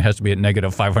loss, but then it has to be at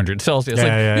negative 500 Celsius.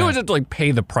 You always have to like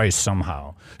pay the price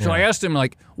somehow. So I asked him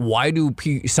like, why do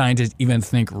scientists even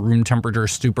think room temperature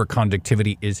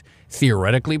superconductivity is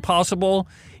theoretically possible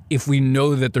if we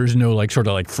know that there's no like sort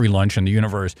of like free lunch in the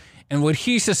universe? And what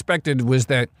he suspected was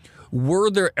that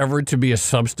were there ever to be a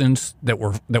substance that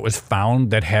was found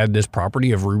that had this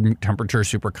property of room temperature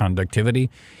superconductivity,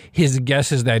 his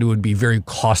guess is that it would be very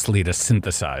costly to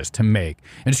synthesize, to make.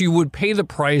 And so you would pay the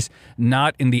price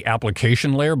not in the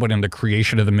application layer, but in the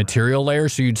creation of the material layer.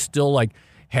 So you'd still like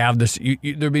have this,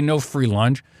 there'd be no free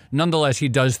lunch. Nonetheless, he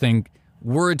does think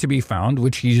were it to be found,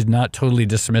 which he's not totally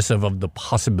dismissive of the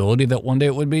possibility that one day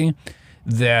it would be,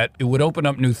 that it would open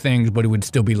up new things, but it would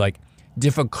still be like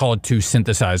difficult to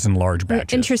synthesize in large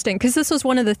batches. Interesting, because this was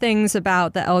one of the things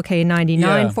about the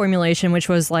LK99 formulation, which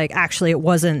was like, actually, it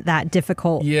wasn't that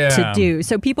difficult to do.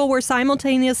 So people were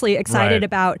simultaneously excited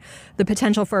about the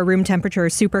potential for a room temperature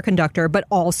superconductor, but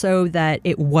also that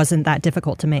it wasn't that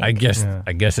difficult to make. I guess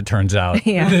it turns out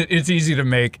it's easy to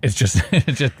make. It's just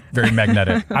very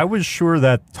magnetic. I was sure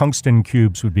that tungsten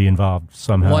cubes would be involved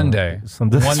somehow. One day,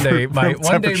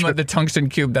 the tungsten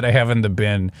cube that I have in the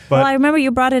bin. Well, I remember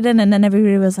you brought it in, and then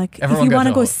everybody was like, if you want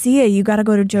to go see it, you got to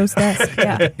go to Joe's desk.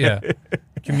 Yeah.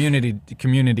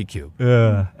 Community cube.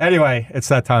 Anyway, it's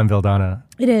that time, Vildana.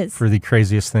 It is. For the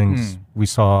craziest things we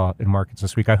saw in markets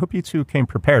this week. I hope you two came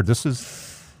prepared. This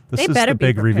is the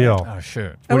big reveal. Oh,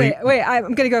 sure. Wait,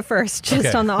 I'm going to go first,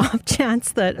 just on the off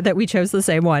chance that we chose the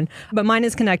same one. But mine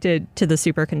is connected to the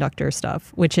superconductor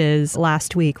stuff, which is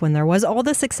last week when there was all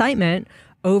this excitement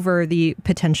over the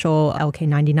potential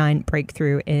LK99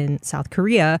 breakthrough in South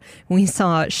Korea. We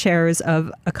saw shares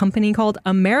of a company called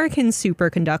American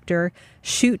Superconductor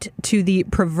shoot to the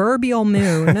proverbial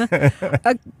moon,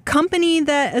 a company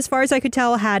that, as far as I could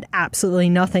tell, had absolutely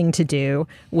nothing to do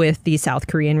with the South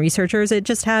Korean researchers. It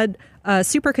just had a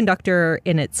superconductor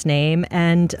in its name.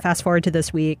 And fast forward to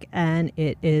this week, and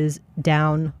it is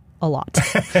down a lot.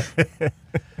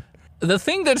 The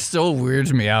thing that still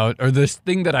weirds me out, or this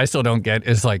thing that I still don't get,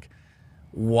 is like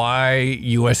why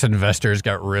U.S. investors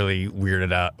got really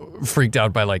freaked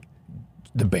out by like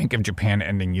the Bank of Japan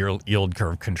ending yield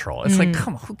curve control. It's like,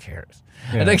 come on, who cares?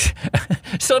 Yeah. Like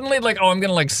suddenly, like, I'm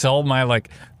gonna like sell my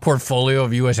like portfolio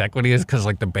of U.S. equities because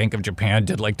like the Bank of Japan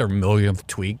did like their millionth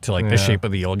tweak to like the shape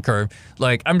of the yield curve.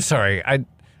 Like, I'm sorry, I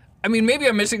mean, maybe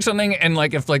I'm missing something, and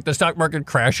like if like the stock market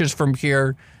crashes from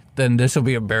here, then this will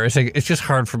be embarrassing. It's just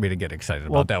hard for me to get excited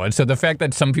about that one. So the fact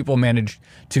that some people manage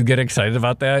to get excited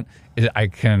about that, I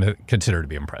can consider to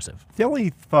be impressive. The only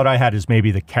thought I had is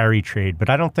maybe the carry trade, but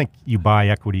I don't think you buy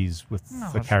equities with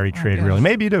the carry trade, really.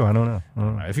 Maybe you do. I don't know.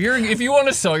 If you want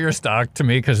to sell your stock to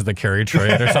me because of the carry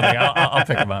trade or something, I'll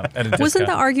pick them up at a discount. Wasn't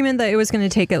the argument that it was going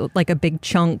to take a big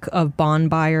chunk of bond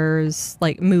buyers,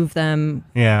 like move them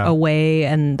away,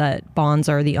 and that bonds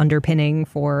are the underpinning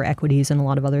for equities and a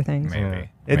lot of other things? Maybe.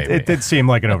 It did seem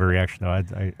like an overreaction, though.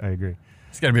 I agree.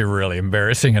 It's going to be really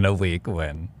embarrassing in a week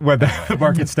when the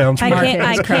market's down.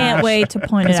 I can't wait to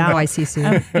point it out.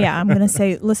 YCC. I'm going to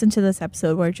say, listen to this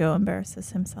episode where Joe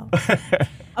embarrasses himself.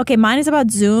 Okay, mine is about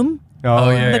Zoom.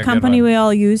 The company we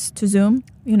all use to Zoom,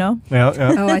 you know? Yeah.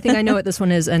 Oh, I think I know what this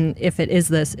one is, and if it is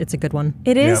this, it's a good one.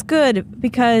 It is good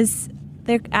because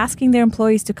they're asking their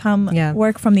employees to come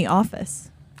work from the office.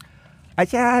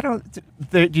 I don't.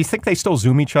 Do you think they still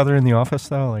Zoom each other in the office,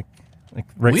 though?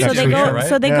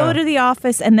 So they go to the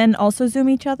office and then also Zoom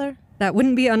each other? That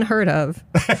wouldn't be unheard of.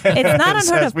 It's not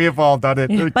unheard of. We have all done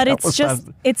it. But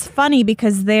it's funny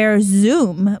because they're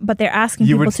Zoom, but they're asking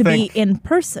people to be in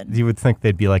person. You would think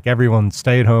they'd be like, everyone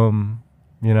stay at home.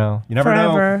 You know, you never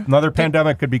know. Another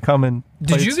pandemic could be coming.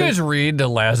 Did you guys read the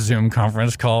last Zoom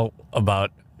conference call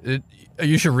about it?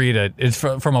 You should read it. It's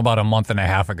from about a month and a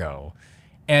half ago.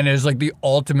 And it's like the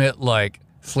ultimate like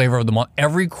flavor of the month.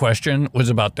 Every question was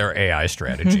about their AI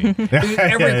strategy. Every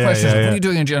question was, what are you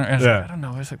doing in general? I don't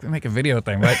know. It's like, they make a video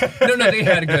thing, right? No, they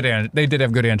had a good answer. They did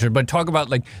have good answers. But talk about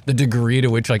like the degree to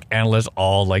which like analysts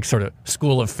all like sort of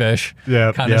school of fish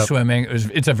kind of swimming.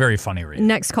 It's a very funny read.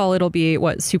 Next call, it'll be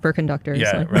superconductors.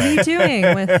 Yeah, like, what are you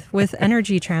doing with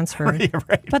energy transfer? Right,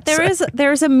 But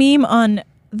there's a meme on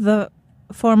the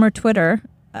former Twitter,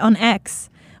 on X,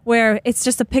 where it's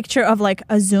just a picture of like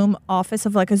a Zoom office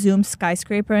of like a Zoom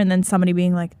skyscraper, and then somebody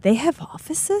being like, they have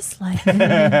offices? Like,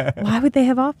 why would they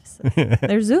have offices?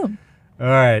 They're Zoom. All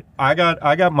right. I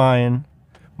got mine.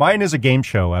 Mine is a game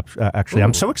show, actually. Ooh.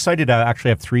 I'm so excited to actually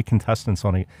have 3 contestants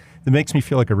on it. It makes me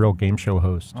feel like a real game show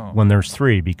host when there's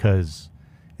 3, because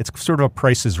it's sort of a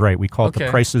Price is Right. We call it the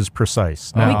Price is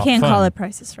Precise. Now, we can't call it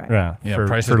Price is Right. Yeah,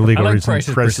 for legal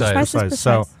reasons. Price is Precise.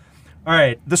 So, all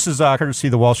right, this is courtesy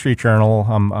of the Wall Street Journal.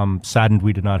 I'm saddened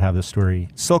we did not have this story.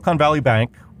 Silicon Valley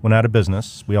Bank went out of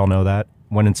business. We all know that.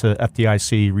 Went into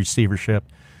FDIC receivership.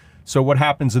 So what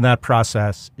happens in that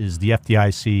process is the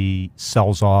FDIC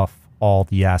sells off all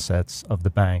the assets of the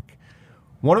bank.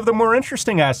 One of the more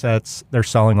interesting assets they're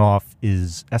selling off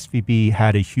is SVB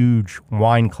had a huge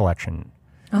wine collection.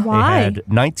 Why? They had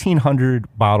 1,900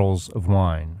 bottles of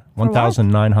wine,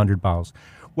 1,900 bottles.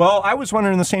 Well, I was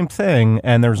wondering the same thing,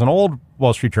 and there's an old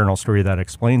Wall Street Journal story that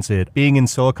explains it. Being in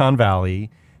Silicon Valley,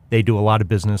 they do a lot of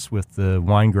business with the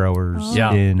wine growers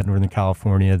in Northern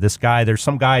California. There's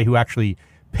some guy who actually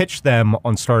pitched them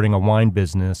on starting a wine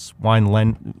business,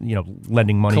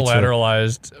 lending money.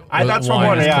 Collateralized. That's what I'm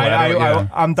wondering.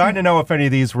 I'm dying to know if any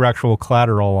of these were actual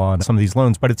collateral on some of these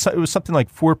loans, but it was something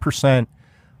like 4%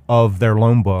 of their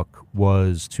loan book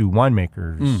was to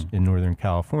winemakers in Northern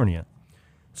California.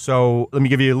 So let me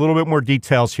give you a little bit more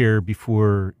details here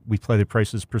before we play the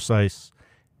Price is Precise.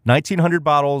 1,900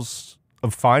 bottles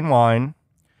of fine wine,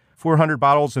 400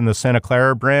 bottles in the Santa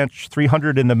Clara branch,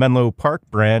 300 in the Menlo Park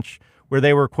branch, where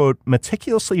they were, quote,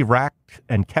 meticulously racked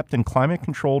and kept in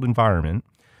climate-controlled environment.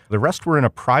 The rest were in a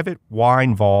private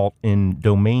wine vault in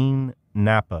Domaine,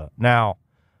 Napa. Now,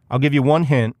 I'll give you one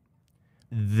hint.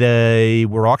 They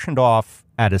were auctioned off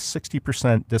at a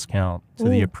 60% discount to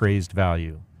the appraised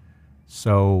value.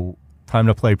 So, time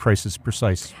to play Price is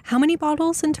Precise. How many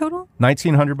bottles in total?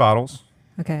 1,900 bottles.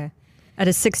 Okay. At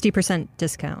a 60%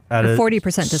 discount. At a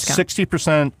 40% discount.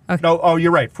 60%. Okay. No,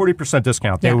 you're right. 40%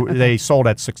 discount. They sold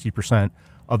at 60%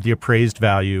 of the appraised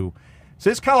value. So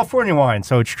it's California wine,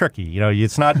 so it's tricky.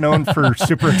 It's not known for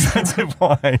super expensive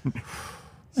wine.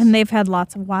 And they've had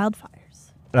lots of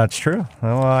wildfires. That's true.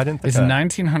 Well, I didn't think It's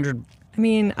 1,900. I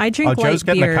mean, I drink light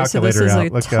beer, so this is a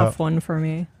tough one for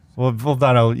me. Well,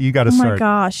 Vildana, you got to start. Oh my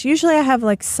gosh. Usually I have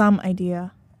like some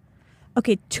idea.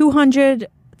 Okay, $250,000.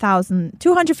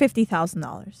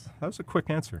 That was a quick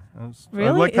answer. Really?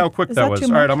 I like how quick that was.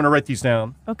 All right, I'm going to write these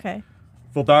down. Okay.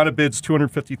 Vildana bids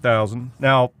 $250,000.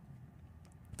 Now,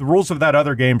 the rules of that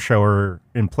other game show are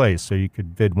in place, so you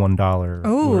could bid $1.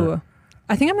 Oh,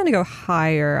 I think I'm going to go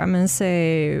higher. I'm going to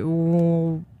say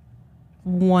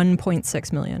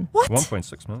 1.6 million. What?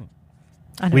 1.6 million.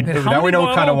 Now we know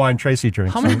what kind of wine Tracy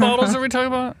drinks. How many bottles are we talking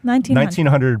about?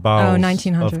 1,900 bottles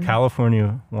 1,900. of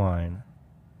California wine.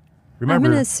 Remember, I'm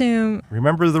going to assume.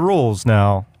 Remember the rules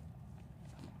now.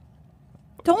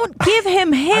 Don't give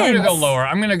him hints. I'm going to go lower.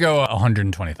 I'm going to go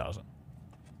 120,000.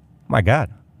 My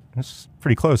God. That's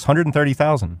pretty close.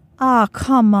 130,000. Oh,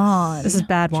 come on. This is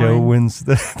bad wine. Joe wins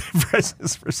the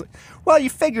prizes. Well,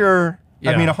 you figure,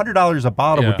 I mean, $100 a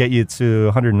bottle would get you to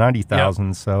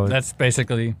 190,000. So that's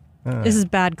basically... This is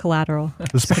bad collateral.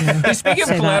 Speaking of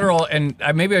collateral, and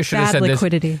maybe I should have said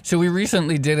liquidity. So we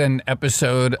recently did an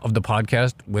episode of the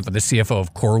podcast with the CFO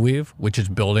of CoreWeave, which is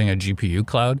building a GPU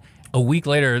cloud. A week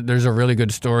later, there's a really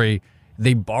good story.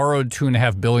 They borrowed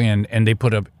 $2.5 billion and they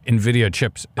put up NVIDIA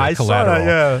chips as collateral. Saw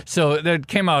that, So that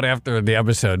came out after the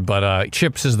episode, but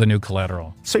chips is the new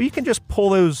collateral. So you can just pull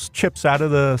those chips out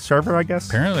of the server, I guess?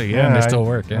 Apparently, and they still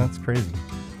work. Yeah. That's crazy.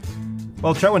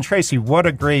 Well, Joe and Tracy, what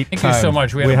a great time. Thank you so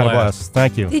much. We had a blast.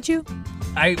 Thank you. Did you?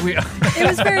 It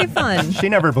was very fun. She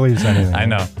never believes anything. I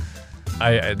know.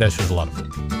 That was a lot of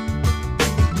fun.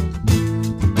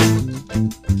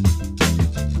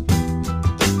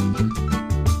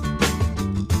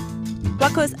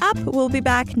 What Goes Up will be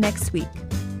back next week.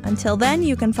 Until then,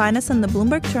 you can find us on the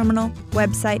Bloomberg Terminal,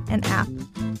 website, and app,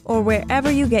 or wherever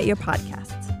you get your podcasts.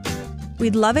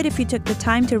 We'd love it if you took the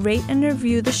time to rate and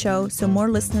review the show so more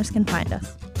listeners can find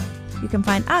us. You can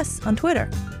find us on Twitter.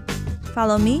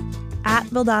 Follow me at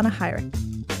Vildana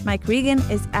Hajric. Mike Regan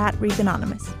is at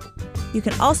Reganonymous. You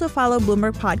can also follow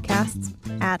Bloomberg Podcasts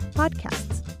at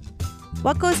Podcasts.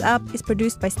 What Goes Up is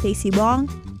produced by Stacey Wong,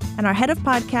 and our head of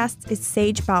podcasts is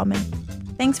Sage Bauman.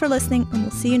 Thanks for listening, and we'll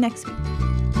see you next week.